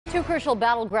Two crucial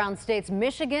battleground states,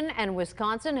 Michigan and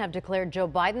Wisconsin, have declared Joe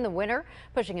Biden the winner,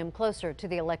 pushing him closer to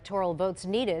the electoral votes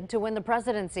needed to win the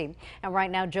presidency. And right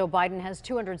now, Joe Biden has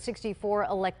 264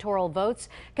 electoral votes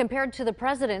compared to the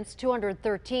president's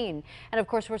 213. And of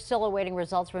course, we're still awaiting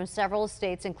results from several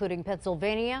states, including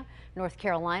Pennsylvania, North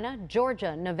Carolina,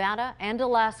 Georgia, Nevada, and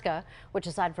Alaska, which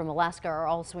aside from Alaska are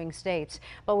all swing states.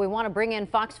 But we want to bring in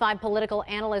Fox 5 political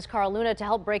analyst Carl Luna to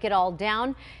help break it all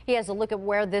down. He has a look at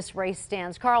where this race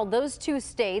stands. Carl, those two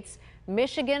states,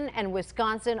 Michigan and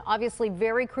Wisconsin, obviously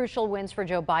very crucial wins for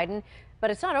Joe Biden, but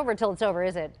it's not over till it's over,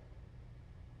 is it?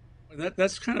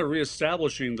 That's kind of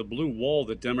reestablishing the blue wall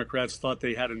that Democrats thought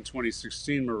they had in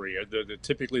 2016, Maria.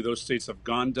 Typically, those states have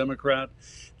gone Democrat.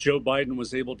 Joe Biden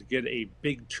was able to get a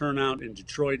big turnout in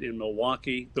Detroit and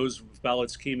Milwaukee. Those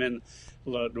ballots came in,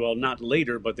 well, not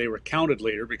later, but they were counted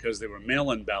later because they were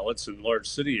mail-in ballots in large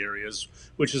city areas,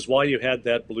 which is why you had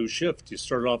that blue shift. You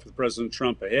started off with President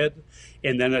Trump ahead,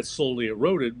 and then that slowly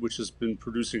eroded, which has been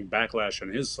producing backlash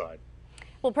on his side.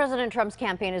 Well, President Trump's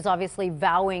campaign is obviously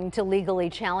vowing to legally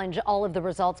challenge all of the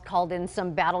results called in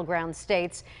some battleground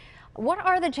states. What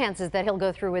are the chances that he'll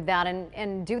go through with that,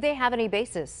 and do they have any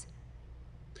basis?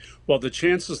 Well, the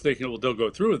chances they'll go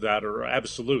through with that are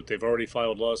absolute. They've already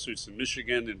filed lawsuits in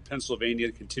Michigan and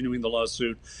Pennsylvania, continuing the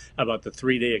lawsuit about the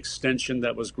 3-day extension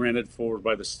that was granted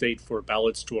by the state for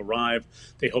ballots to arrive.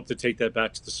 They hope to take that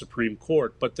back to the Supreme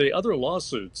Court. But the other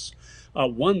lawsuits,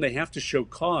 one, they have to show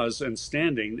cause and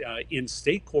standing in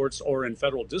state courts or in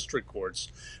federal district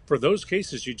courts. For those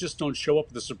cases, you just don't show up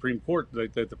at the Supreme Court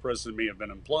that the president may have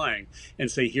been implying and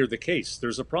say, hear the case.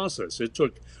 There's a process. It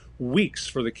took weeks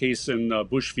for the case in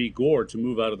Bush v. Gore to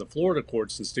move out of the Florida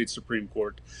courts and state Supreme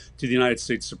Court to the United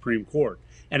States Supreme Court.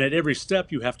 And at every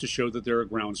step, you have to show that there are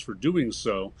grounds for doing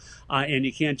so. And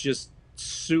you can't just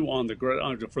sue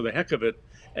for the heck of it.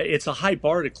 It's a high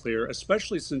bar to clear,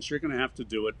 especially since you're going to have to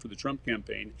do it for the Trump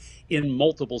campaign in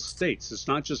multiple states. It's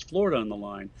not just Florida on the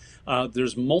line.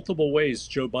 There's multiple ways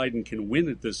Joe Biden can win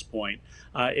at this point.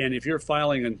 And if you're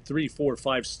filing in 3, 4,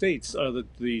 5 states,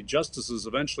 the justices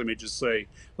eventually may just say,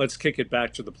 let's kick it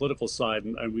back to the political side,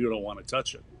 and we don't want to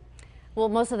touch it. Well,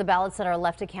 most of the ballots that are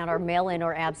left to count are mail-in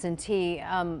or absentee.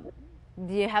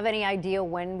 Do you have any idea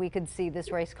when we could see this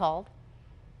race called?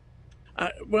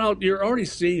 Well, you're already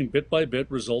seeing bit by bit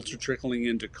results are trickling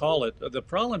in to call it. The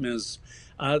problem is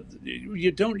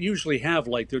you don't usually have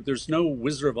there's no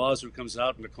Wizard of Oz who comes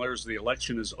out and declares the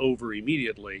election is over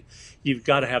immediately. You've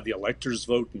got to have the electors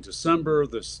vote in December.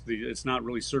 It's not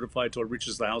really certified till it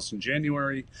reaches the House in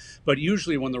January. But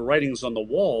usually when the writing's on the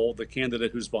wall, the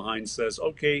candidate who's behind says,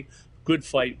 okay, good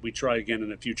fight, we try again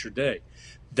in a future day.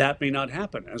 That may not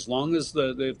happen. As long as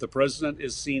the president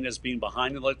is seen as being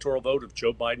behind the electoral vote, if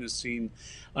Joe Biden is seen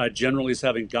generally as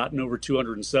having gotten over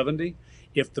 270,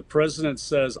 if the president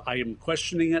says, I am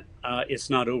questioning it, it's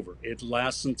not over. It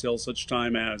lasts until such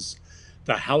time as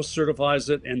the House certifies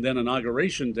it, and then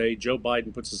Inauguration Day, Joe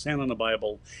Biden puts his hand on the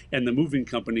Bible, and the moving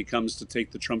company comes to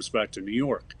take the Trumps back to New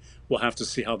York. We'll have to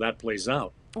see how that plays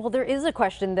out. Well, there is a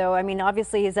question, though. I mean,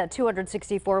 obviously, he's at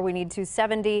 264. We need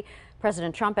 270.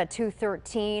 President Trump at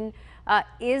 213.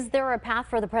 Is there a path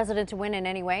for the president to win in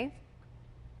any way?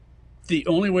 The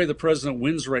only way the president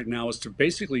wins right now is to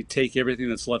basically take everything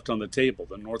that's left on the table.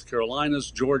 The North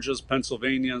Carolinas, Georgias,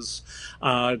 Pennsylvanias,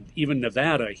 even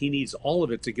Nevada. He needs all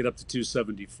of it to get up to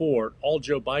 274. All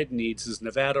Joe Biden needs is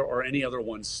Nevada or any other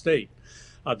one state.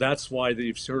 That's why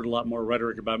you've heard a lot more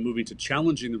rhetoric about moving to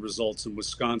challenging the results in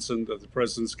Wisconsin. The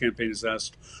president's campaign has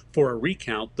asked for a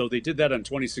recount, though they did that in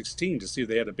 2016 to see if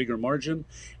they had a bigger margin.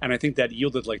 And I think that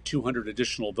yielded like 200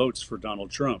 additional votes for Donald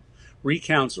Trump.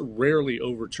 Recounts rarely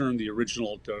overturn the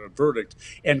original verdict,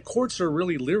 and courts are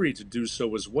really leery to do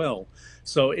so as well.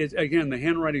 So again, the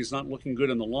handwriting is not looking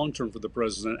good in the long term for the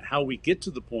president. How we get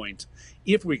to the point,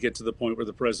 if we get to the point where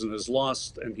the president has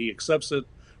lost and he accepts it,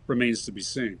 remains to be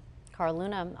seen. Carl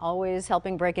Luna, always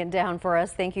helping break it down for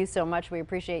us. Thank you so much. We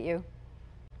appreciate you.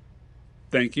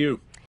 Thank you.